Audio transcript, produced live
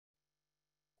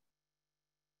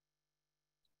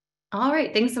All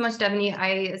right, thanks so much, Devaney. I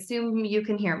assume you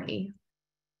can hear me.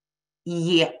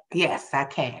 Yeah, yes, I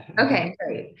can. Okay,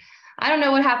 great. I don't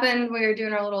know what happened. We were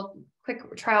doing our little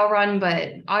quick trial run,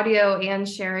 but audio and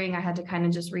sharing, I had to kind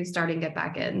of just restart and get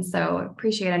back in. So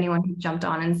appreciate anyone who jumped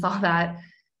on and saw that.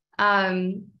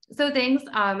 So thanks.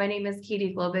 My name is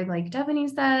Katie Globig, like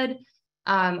Devaney said.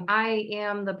 I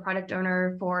am the product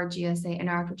owner for GSA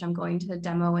Interact, which I'm going to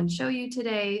demo and show you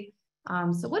today.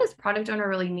 So what does product owner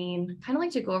really mean? Kind of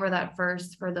like to go over that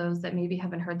first for those that maybe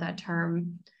haven't heard that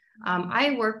term.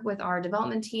 I work with our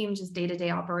development team, just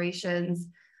day-to-day operations,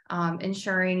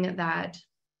 ensuring that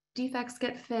defects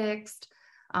get fixed.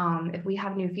 If we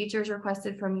have new features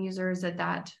requested from users,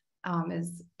 that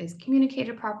is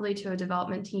communicated properly to a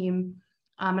development team.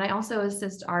 And I also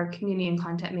assist our community and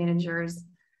content managers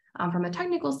from a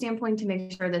technical standpoint to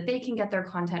make sure that they can get their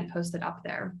content posted up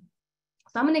there.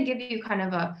 So I'm going to give you kind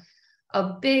of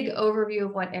a big overview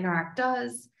of what Interact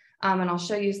does. And I'll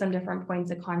show you some different points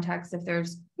of context. If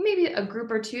there's maybe a group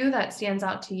or two that stands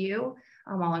out to you,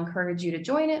 I'll encourage you to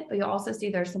join it, but you'll also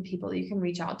see there's some people that you can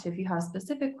reach out to if you have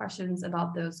specific questions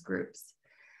about those groups.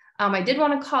 I did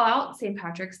want to call out St.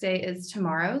 Patrick's Day is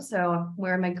tomorrow, so I'm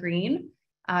wearing my green.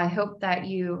 I hope that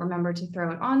you remember to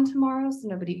throw it on tomorrow so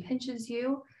nobody pinches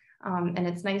you. And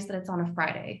it's nice that it's on a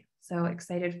Friday, so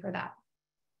excited for that.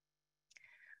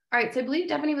 All right, so I believe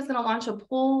Devaney was going to launch a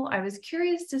poll. I was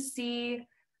curious to see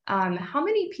how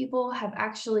many people have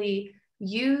actually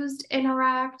used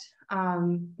Interact,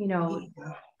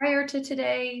 prior to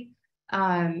today.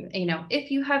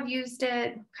 If you have used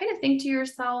it, kind of think to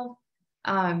yourself,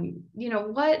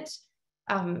 what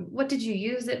did you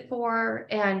use it for?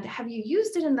 And have you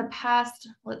used it in the past?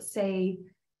 Let's say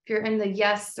if you're in the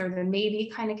yes or the maybe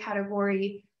kind of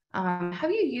category, have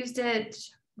you used it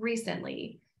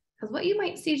recently? Because what you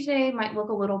might see today might look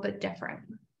a little bit different.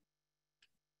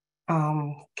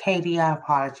 Katie, I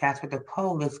apologize, but the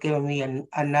poll is giving me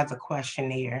another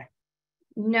questionnaire.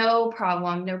 No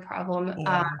problem, no problem.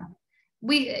 Yeah.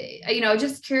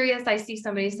 Just curious, I see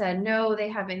somebody said, no, they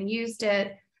haven't used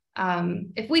it.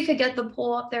 If we could get the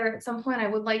poll up there at some point, I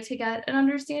would like to get an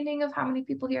understanding of how many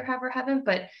people here have or haven't,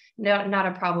 but no, not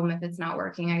a problem if it's not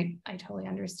working. I totally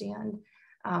understand.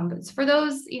 But for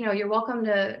those, you're welcome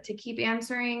to keep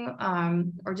answering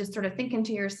or just sort of thinking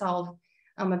to yourself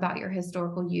about your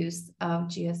historical use of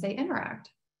GSA Interact.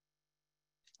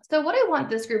 So what I want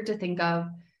this group to think of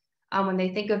when they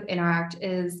think of Interact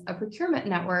is a procurement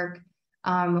network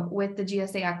with the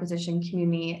GSA acquisition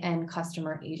community and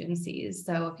customer agencies.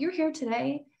 So if you're here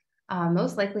today,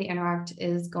 most likely Interact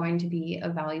is going to be a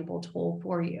valuable tool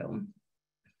for you.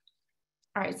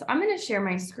 All right, so I'm going to share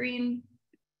my screen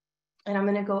and I'm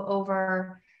going to go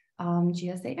over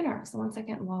GSA Interact. So one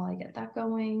second while I get that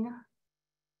going.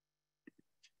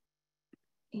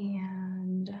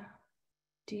 And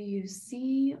do you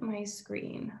see my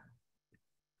screen?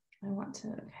 I want to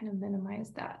kind of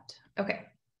minimize that. Okay,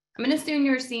 I'm going to assume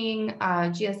you're seeing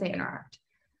GSA Interact.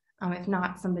 If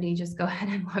not, somebody just go ahead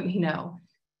and let me know.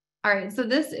 All right, so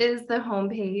this is the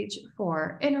homepage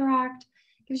for Interact.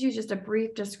 Gives you just a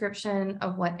brief description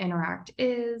of what Interact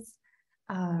is.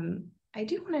 I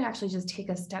do want to actually just take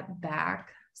a step back.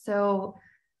 So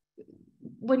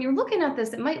when you're looking at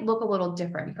this, it might look a little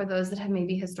different for those that have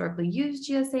maybe historically used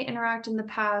GSA Interact in the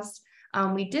past.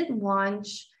 We did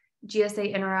launch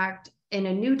GSA Interact in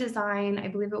a new design. I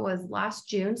believe it was last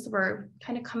June. So we're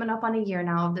kind of coming up on a year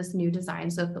now of this new design.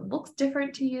 So if it looks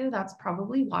different to you, that's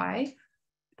probably why.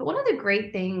 But one of the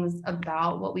great things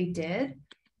about what we did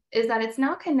is that it's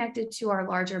now connected to our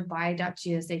larger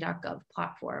buy.gsa.gov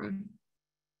platform.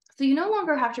 So you no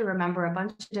longer have to remember a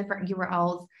bunch of different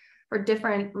URLs for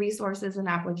different resources and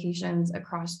applications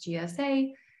across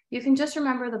GSA. You can just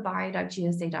remember the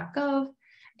buy.gsa.gov,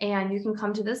 and you can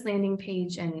come to this landing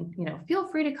page and feel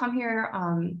free to come here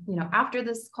after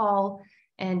this call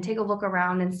and take a look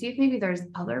around and see if maybe there's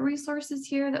other resources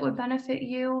here that would benefit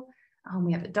you.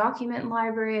 We have a document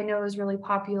library I know is really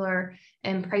popular,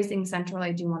 and Pricing Central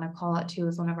I do want to call out too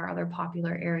is one of our other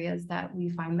popular areas that we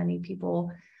find many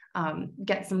people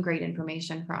get some great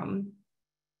information from.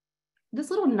 This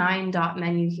little 9-dot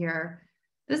menu here,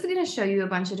 this is going to show you a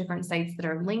bunch of different sites that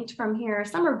are linked from here.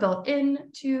 Some are built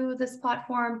into this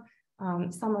platform.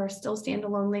 Some are still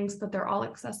standalone links, but they're all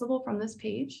accessible from this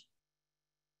page.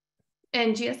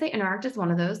 And GSA Interact is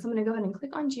one of those. So I'm going to go ahead and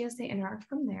click on GSA Interact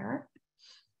from there.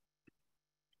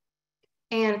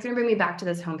 And it's going to bring me back to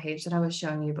this homepage that I was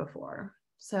showing you before.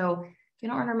 So if you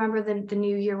don't remember the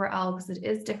new URL, because it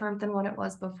is different than what it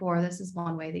was before, this is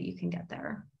one way that you can get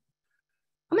there.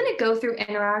 I'm going to go through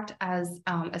Interact as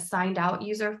a signed out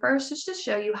user first, just to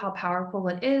show you how powerful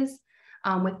it is.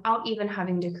 without even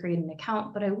having to create an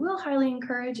account. But I will highly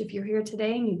encourage, if you're here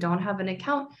today and you don't have an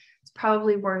account, it's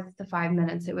probably worth the 5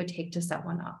 minutes it would take to set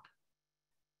one up.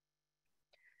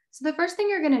 So the first thing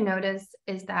you're going to notice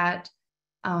is that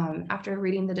after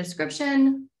reading the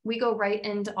description, we go right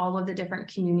into all of the different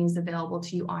communities available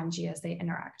to you on GSA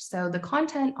Interact. So the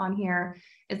content on here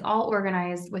is all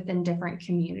organized within different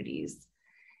communities.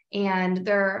 And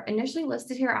they're initially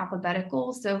listed here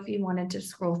alphabetical. So if you wanted to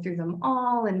scroll through them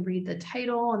all and read the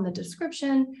title and the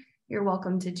description, you're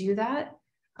welcome to do that.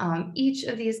 Each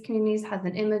of these communities has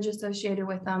an image associated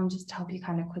with them just to help you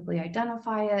kind of quickly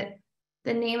identify it,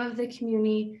 the name of the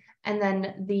community, and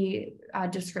then the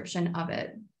description of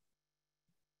it.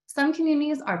 Some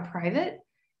communities are private,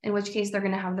 in which case they're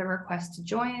going to have the request to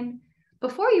join.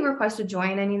 Before you request to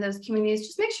join any of those communities,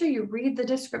 just make sure you read the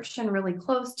description really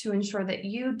close to ensure that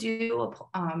you do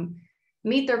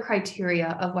meet their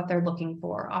criteria of what they're looking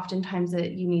for. Oftentimes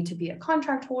you need to be a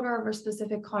contract holder of a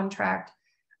specific contract,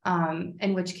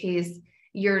 in which case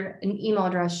an email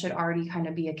address should already kind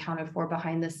of be accounted for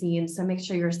behind the scenes. So make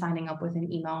sure you're signing up with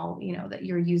an email, that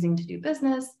you're using to do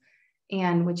business,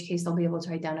 and in which case they'll be able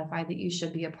to identify that you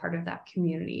should be a part of that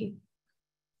community.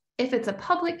 If it's a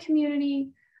public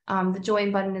community, the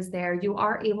join button is there. You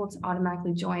are able to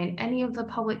automatically join any of the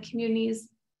public communities.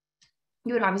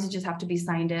 You would obviously just have to be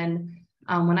signed in.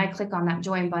 When I click on that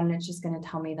join button, it's just going to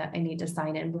tell me that I need to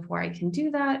sign in before I can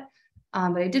do that.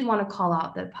 But I did want to call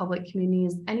out that public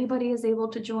communities, anybody is able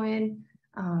to join,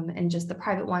 and just the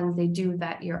private ones, they do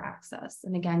vet your access.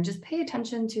 And again, just pay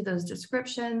attention to those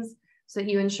descriptions so that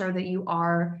you ensure that you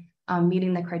are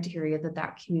meeting the criteria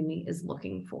that community is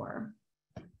looking for.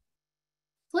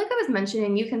 So like I was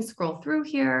mentioning, you can scroll through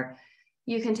here.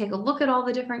 You can take a look at all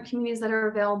the different communities that are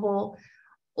available.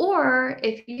 Or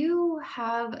if you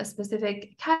have a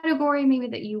specific category maybe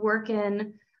that you work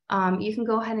in, you can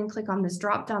go ahead and click on this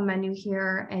drop-down menu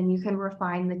here, and you can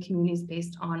refine the communities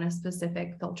based on a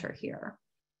specific filter here.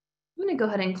 I'm going to go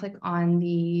ahead and click on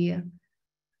the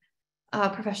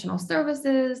professional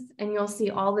services, and you'll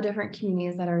see all the different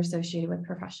communities that are associated with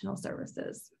professional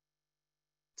services.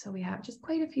 So we have just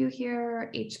quite a few here: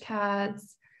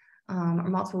 HCADS, our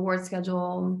multiple award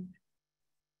schedule,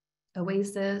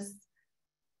 OASIS.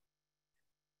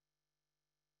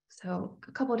 So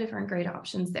a couple of different great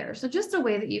options there. So just a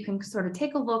way that you can sort of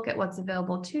take a look at what's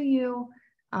available to you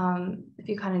if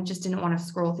you kind of just didn't want to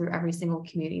scroll through every single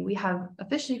community. We have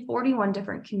officially 41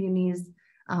 different communities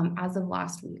as of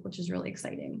last week, which is really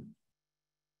exciting.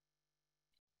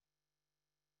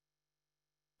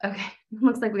 Okay,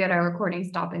 looks like we had our recording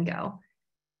stop and go.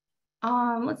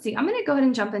 Let's see, I'm going to go ahead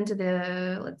and jump into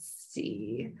the, I'm going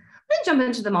to jump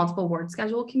into the multiple award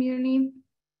schedule community.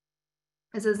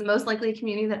 This is most likely a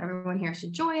community that everyone here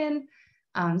should join.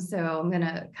 So I'm going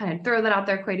to kind of throw that out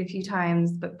there quite a few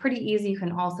times, but pretty easy. You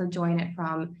can also join it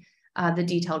from the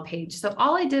detailed page. So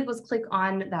all I did was click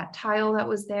on that tile that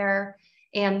was there,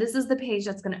 and this is the page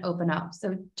that's going to open up.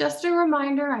 So just a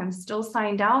reminder, I'm still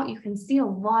signed out. You can see a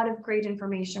lot of great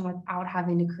information without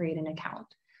having to create an account.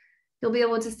 You'll be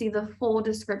able to see the full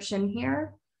description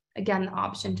here. Again, the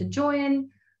option to join,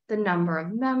 the number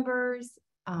of members.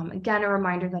 Again, a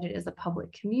reminder that it is a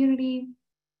public community.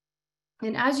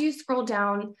 And as you scroll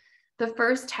down, the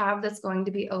first tab that's going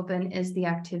to be open is the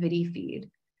activity feed.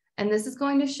 And this is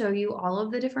going to show you all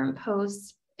of the different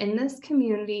posts in this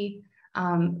community.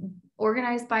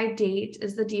 Organized by date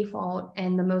is the default,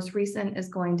 and the most recent is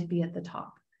going to be at the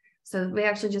top. So we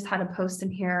actually just had a post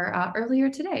in here earlier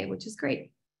today, which is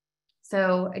great.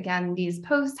 So again, these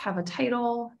posts have a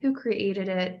title, who created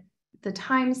it, the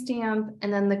timestamp,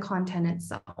 and then the content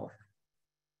itself.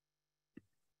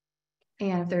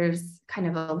 And if there's kind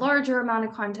of a larger amount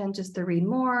of content, just to read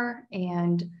more.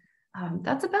 And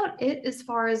that's about it as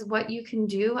far as what you can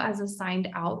do as a signed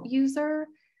out user.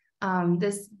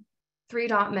 This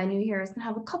 3-dot menu here is going to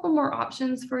have a couple more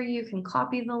options for you. You can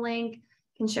copy the link, you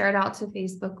can share it out to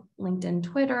Facebook, LinkedIn,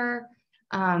 Twitter.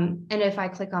 And if I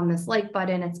click on this like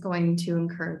button, it's going to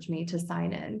encourage me to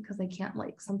sign in because I can't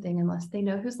like something unless they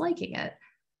know who's liking it.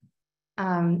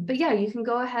 But yeah, you can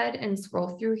go ahead and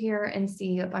scroll through here and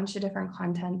see a bunch of different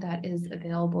content that is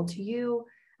available to you.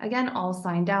 Again, all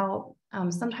signed out.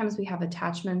 Sometimes we have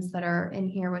attachments that are in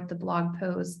here with the blog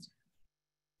post.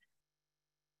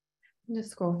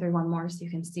 Just scroll through one more so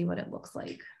you can see what it looks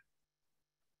like.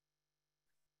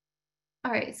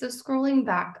 All right, so scrolling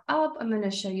back up, I'm going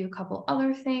to show you a couple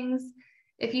other things.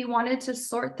 If you wanted to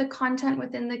sort the content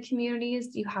within the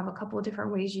communities, you have a couple of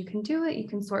different ways you can do it. You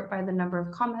can sort by the number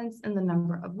of comments and the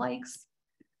number of likes.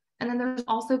 And then there's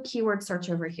also keyword search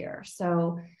over here.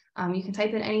 So You can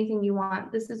type in anything you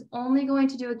want. This is only going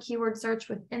to do a keyword search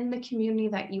within the community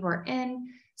that you are in.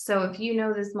 So if you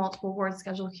know this multiple word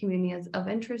schedule community is of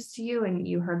interest to you and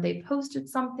you heard they posted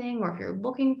something, or if you're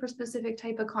looking for specific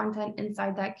type of content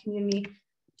inside that community,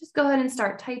 just go ahead and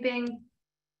start typing.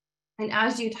 And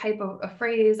as you type a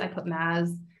phrase, I put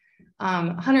Maz,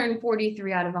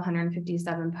 143 out of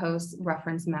 157 posts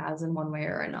reference Maz in one way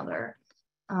or another.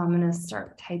 I'm going to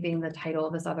start typing the title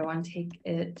of this other one, Take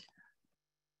It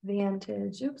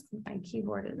Vantage. Oops, my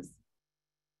keyboard is.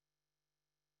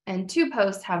 And 2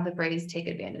 posts have the phrase take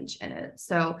advantage in it.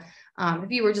 So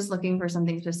if you were just looking for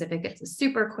something specific, it's a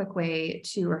super quick way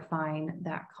to refine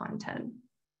that content.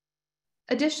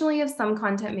 Additionally, if some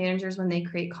content managers, when they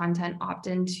create content, opt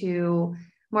into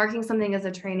marking something as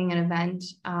a training and event,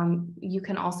 you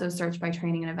can also search by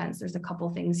training and events. There's a couple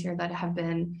things here that have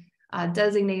been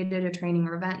designated a training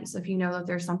or event. So if you know that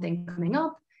there's something coming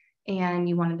up and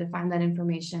you wanted to find that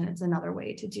information, it's another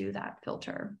way to do that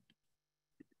filter.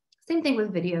 Same thing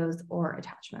with videos or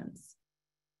attachments.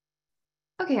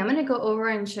 Okay, I'm going to go over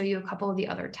and show you a couple of the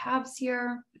other tabs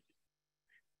here.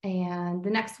 And the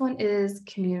next one is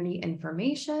community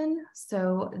information.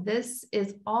 So this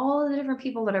is all the different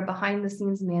people that are behind the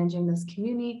scenes managing this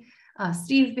community.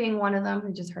 Steve being one of them,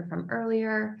 who just heard from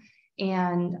earlier,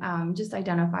 and just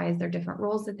identifies their different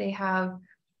roles that they have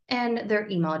and their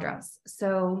email address.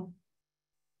 So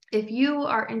if you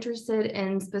are interested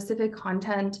in specific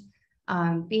content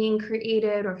being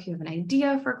created, or if you have an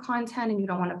idea for content and you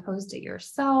don't want to post it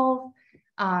yourself,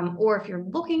 or if you're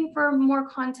looking for more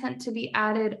content to be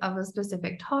added of a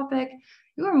specific topic,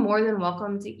 you are more than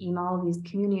welcome to email these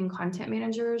community and content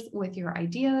managers with your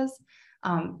ideas.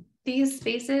 These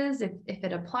spaces, if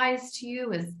it applies to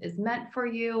you, is meant for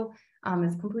you,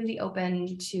 is completely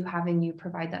open to having you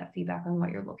provide that feedback on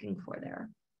what you're looking for there.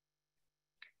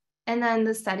 And then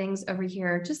the settings over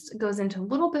here just goes into a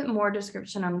little bit more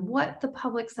description on what the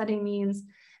public setting means.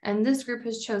 And this group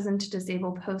has chosen to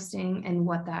disable posting and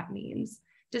what that means.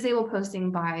 Disable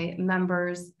posting by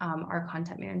members. Our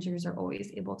content managers are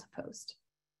always able to post.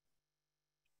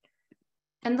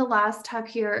 And the last tab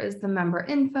here is the member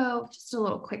info, just a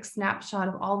little quick snapshot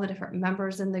of all the different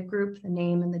members in the group, the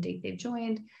name and the date they've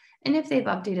joined. And if they've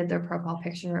updated their profile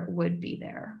picture, it would be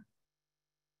there.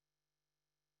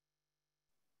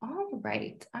 All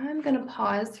right, I'm going to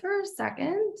pause for a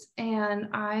second and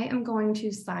I am going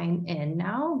to sign in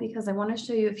now because I want to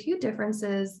show you a few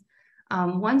differences.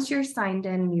 Once you're signed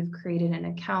in and you've created an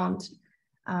account,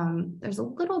 there's a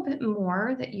little bit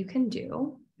more that you can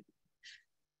do.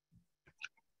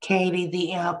 Katie,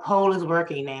 the poll is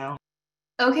working now.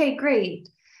 Okay, great.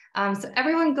 So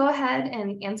everyone go ahead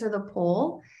and answer the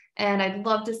poll and I'd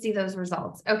love to see those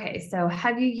results. Okay, so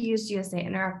have you used GSA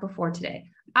Interact before today?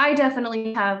 I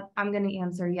definitely have. I'm going to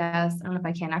answer yes. I don't know if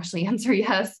I can actually answer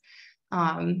yes.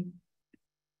 Host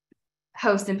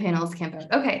and panelists can't vote.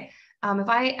 Okay. If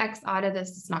I X out of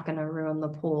this, it's not going to ruin the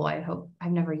poll. I hope.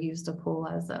 I've never used a poll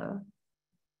as a,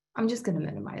 I'm just going to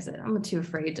minimize it. I'm too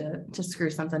afraid to screw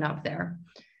something up there.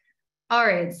 All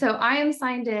right. So I am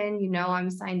signed in. You know, I'm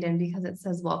signed in because it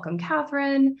says welcome,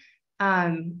 Catherine.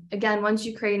 Again, once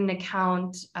you create an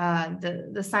account,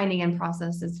 the signing in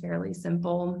process is fairly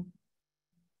simple.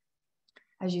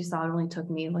 As you saw, it only took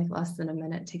me like less than a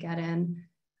minute to get in.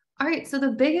 All right, so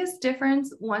the biggest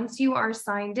difference once you are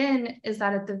signed in is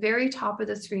that at the very top of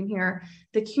the screen here,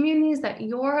 the communities that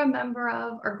you're a member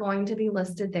of are going to be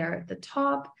listed there at the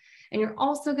top. And you're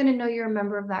also going to know you're a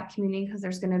member of that community because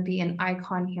there's going to be an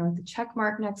icon here with a check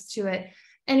mark next to it.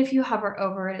 And if you hover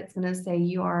over it, it's going to say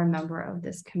you are a member of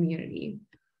this community.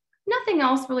 Nothing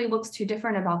else really looks too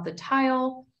different about the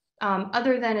tile.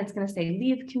 Other than it's going to say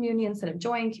leave community instead of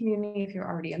join community if you're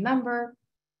already a member.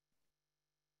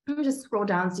 Let me just scroll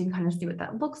down so you can kind of see what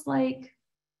that looks like.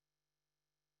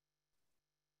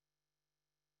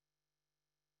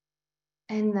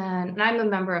 And I'm a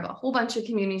member of a whole bunch of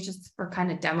communities just for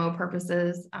kind of demo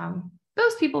purposes.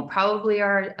 Most people probably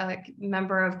are a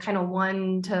member of kind of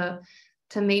 1 to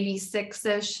maybe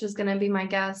 6-ish is going to be my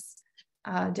guess,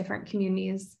 different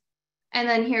communities. And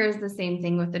then here's the same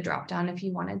thing with the dropdown if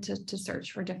you wanted to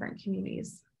search for different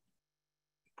communities.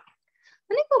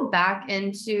 Let me go back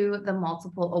into the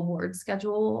multiple award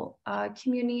schedule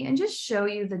community and just show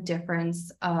you the difference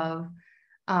of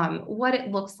what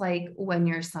it looks like when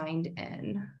you're signed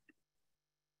in.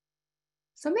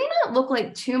 So it may not look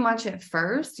like too much at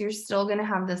first. You're still going to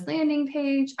have this landing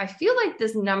page. I feel like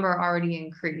this number already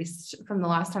increased from the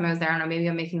last time I was there. I don't know, maybe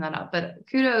I'm making that up, but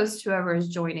kudos to whoever is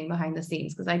joining behind the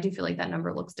scenes because I do feel like that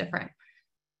number looks different.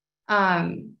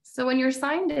 So when you're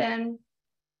signed in,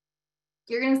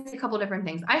 you're going to see a couple different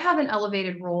things. I have an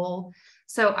elevated role.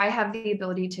 So I have the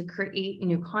ability to create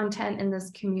new content in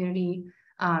this community.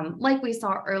 Like we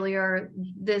saw earlier,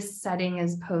 this setting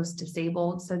is post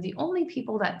disabled. So the only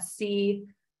people that see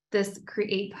this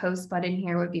create post button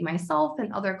here would be myself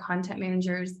and other content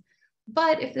managers.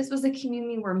 But if this was a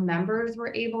community where members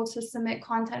were able to submit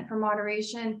content for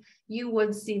moderation, you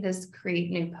would see this create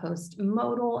new post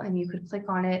modal, and you could click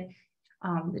on it.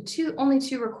 The only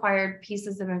two required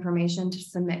pieces of information to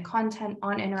submit content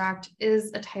on Interact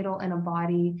is a title and a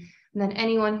body. And then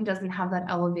anyone who doesn't have that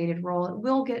elevated role, it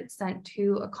will get sent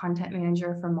to a content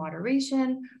manager for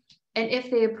moderation. And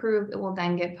if they approve, it will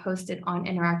then get posted on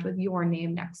Interact with your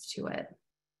name next to it.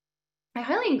 I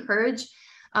highly encourage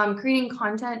creating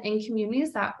content in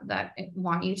communities that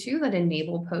want you to, that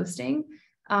enable posting.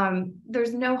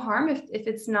 There's no harm if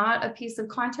it's not a piece of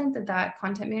content that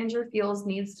content manager feels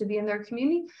needs to be in their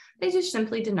community, they just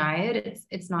simply deny it.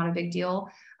 It's not a big deal.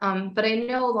 But I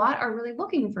know a lot are really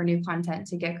looking for new content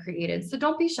to get created. So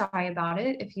don't be shy about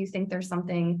it. If you think there's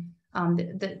something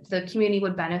that the community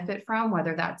would benefit from,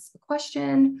 whether that's a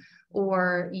question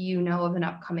or you know of an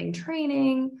upcoming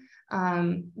training,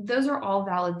 those are all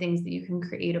valid things that you can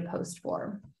create a post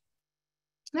for.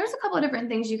 There's a couple of different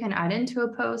things you can add into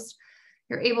a post.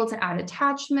 You're able to add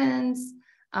attachments.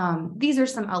 These are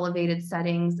some elevated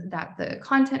settings that the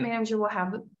content manager will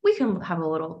have. We can have a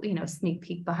little, sneak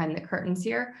peek behind the curtains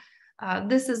here.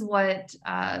 This is what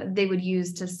they would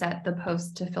use to set the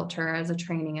post to filter as a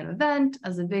training and event,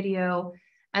 as a video.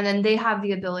 And then they have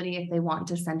the ability, if they want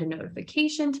to send a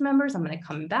notification to members, I'm going to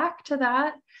come back to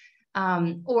that,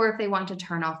 or if they want to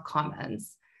turn off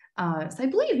comments. So I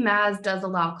believe Maz does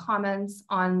allow comments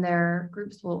on their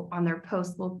groups, on their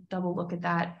posts. We'll double look at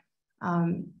that.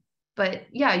 But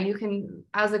yeah, you can,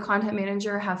 as a content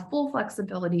manager, have full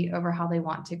flexibility over how they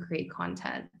want to create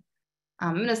content.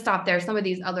 I'm going to stop there. Some of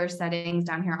these other settings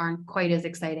down here aren't quite as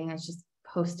exciting as just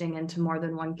posting into more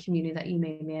than one community that you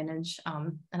may manage.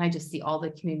 And I just see all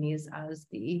the communities as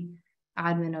the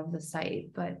admin of the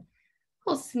site, but a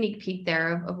little sneak peek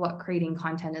there of what creating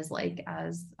content is like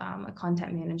as a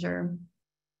content manager.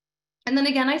 And then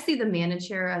again, I see the manage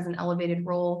here as an elevated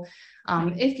role.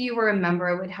 If you were a member,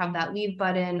 it would have that leave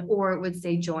button, or it would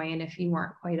say join if you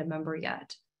weren't quite a member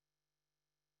yet.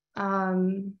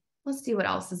 Let's see what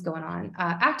else is going on.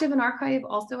 Active and archive,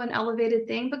 also an elevated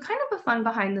thing, but kind of a fun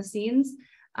behind the scenes.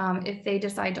 If they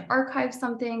decide to archive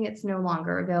something, it's no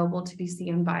longer available to be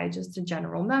seen by just a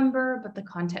general member, but the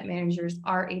content managers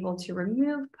are able to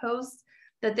remove posts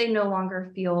that they no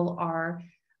longer feel are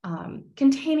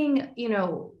containing,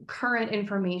 current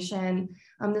information.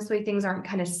 This way things aren't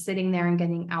kind of sitting there and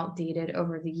getting outdated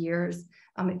over the years.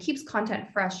 It keeps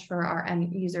content fresh for our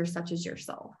end users such as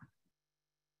yourself.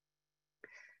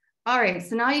 All right,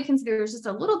 so now you can see there's just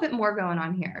a little bit more going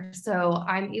on here. So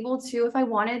I'm able to, if I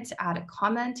wanted to add a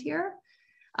comment here,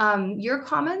 your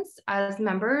comments as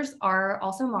members are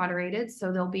also moderated.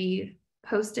 So they'll be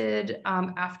posted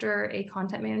after a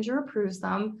content manager approves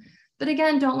them. But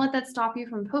again, don't let that stop you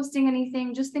from posting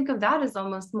anything. Just think of that as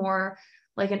almost more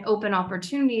like an open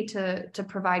opportunity to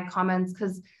provide comments,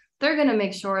 because they're going to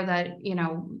make sure that,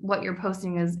 what you're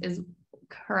posting is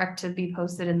correct to be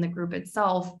posted in the group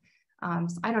itself.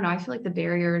 So I don't know, I feel like the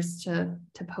barriers to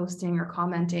posting or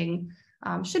commenting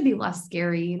should be less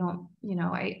scary.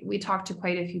 We talked to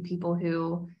quite a few people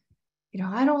who,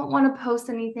 I don't want to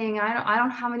post anything. I don't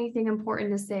have anything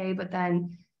important to say. But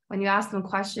then when you ask them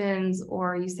questions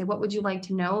or you say, what would you like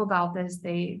to know about this?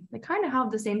 They kind of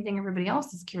have the same thing everybody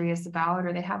else is curious about,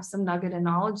 or they have some nugget of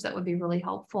knowledge that would be really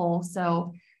helpful.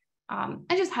 So I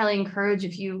just highly encourage,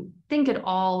 if you think at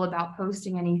all about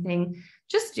posting anything,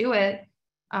 just do it.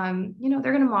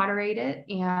 They're going to moderate it,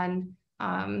 and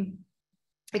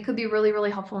it could be really,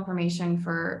 really helpful information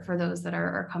for those that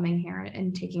are coming here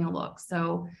and taking a look.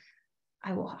 So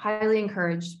I will highly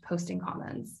encourage posting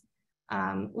comments.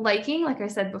 Liking, like I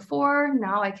said before,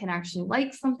 now I can actually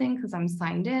like something because I'm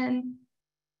signed in.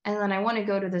 And then I want to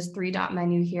go to this 3-dot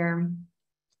menu here.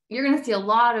 You're going to see a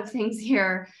lot of things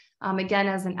here. Again,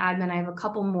 as an admin, I have a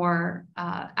couple more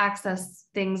access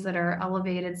things that are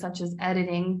elevated, such as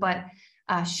editing, but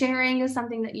sharing is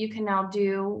something that you can now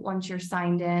do once you're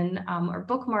signed in, or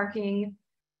bookmarking.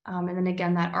 And then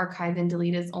again, that archive and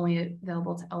delete is only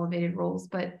available to elevated roles.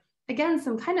 But again,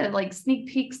 some kind of like sneak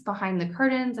peeks behind the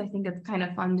curtains. I think it's kind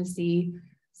of fun to see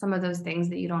some of those things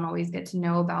that you don't always get to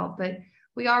know about. But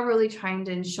we are really trying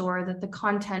to ensure that the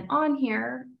content on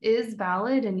here is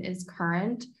valid and is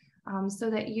current, so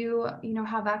that you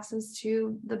have access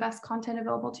to the best content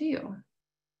available to you.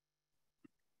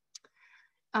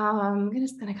 I'm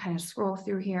just going to kind of scroll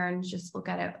through here and just look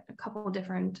at a couple of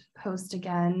different posts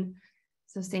again.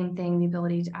 So same thing, the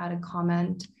ability to add a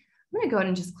comment. I'm going to go ahead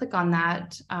and just click on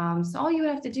that. So all you would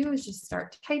have to do is just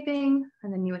start typing,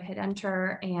 and then you would hit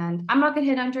enter. And I'm not going to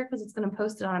hit enter because it's going to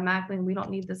post it automatically, and we don't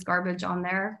need this garbage on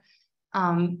there.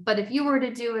 But if you were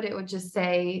to do it, it would just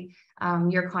say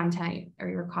your content or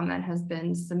your comment has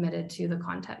been submitted to the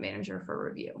content manager for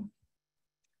review.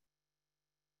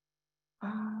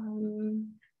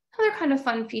 Another kind of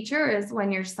fun feature is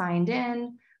when you're signed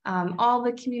in, all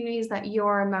the communities that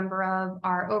you're a member of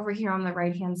are over here on the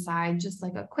right-hand side, just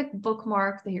like a quick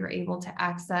bookmark that you're able to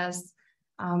access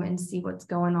and see what's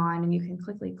going on. And you can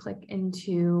quickly click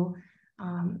into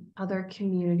other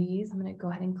communities. I'm going to go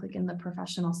ahead and click in the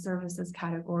professional services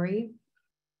category.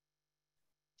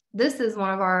 This is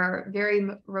one of our very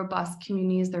robust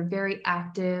communities. They're very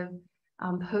active,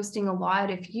 posting a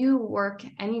lot. If you work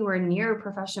anywhere near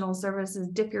professional services,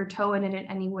 dip your toe in it in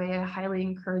any way, I highly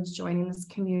encourage joining this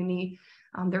community.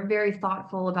 They're very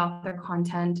thoughtful about their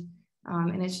content,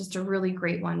 and it's just a really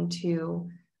great one to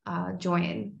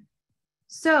join.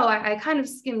 So I kind of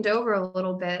skimmed over a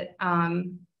little bit.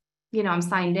 You know, I'm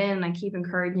signed in, I keep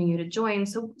encouraging you to join.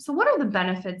 So what are the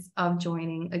benefits of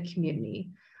joining a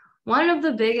community? One of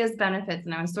the biggest benefits,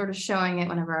 and I was sort of showing it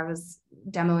whenever I was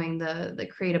demoing the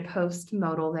create a post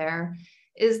modal there,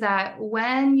 is that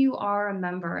when you are a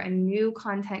member and new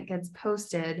content gets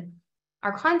posted,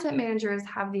 our content managers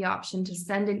have the option to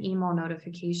send an email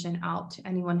notification out to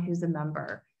anyone who's a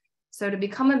member. So to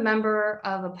become a member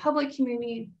of a public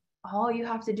community, all you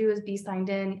have to do is be signed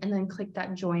in and then click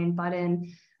that join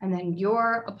button. And then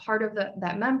you're a part of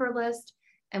that member list.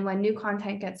 And when new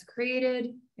content gets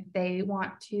created, if they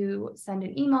want to send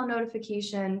an email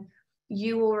notification,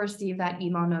 you will receive that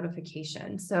email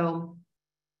notification. So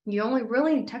you only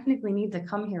really technically need to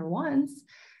come here once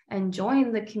and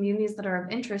join the communities that are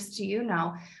of interest to you.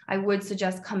 Now, I would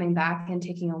suggest coming back and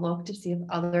taking a look to see if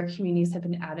other communities have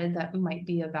been added that might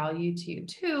be of value to you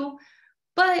too.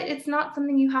 But it's not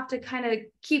something you have to kind of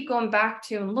keep going back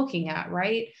to and looking at,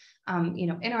 right? You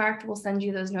know, Interact will send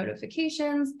you those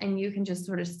notifications and you can just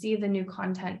sort of see the new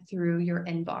content through your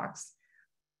inbox.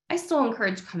 I still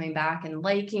encourage coming back and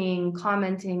liking,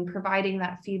 commenting, providing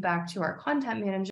that feedback to our content manager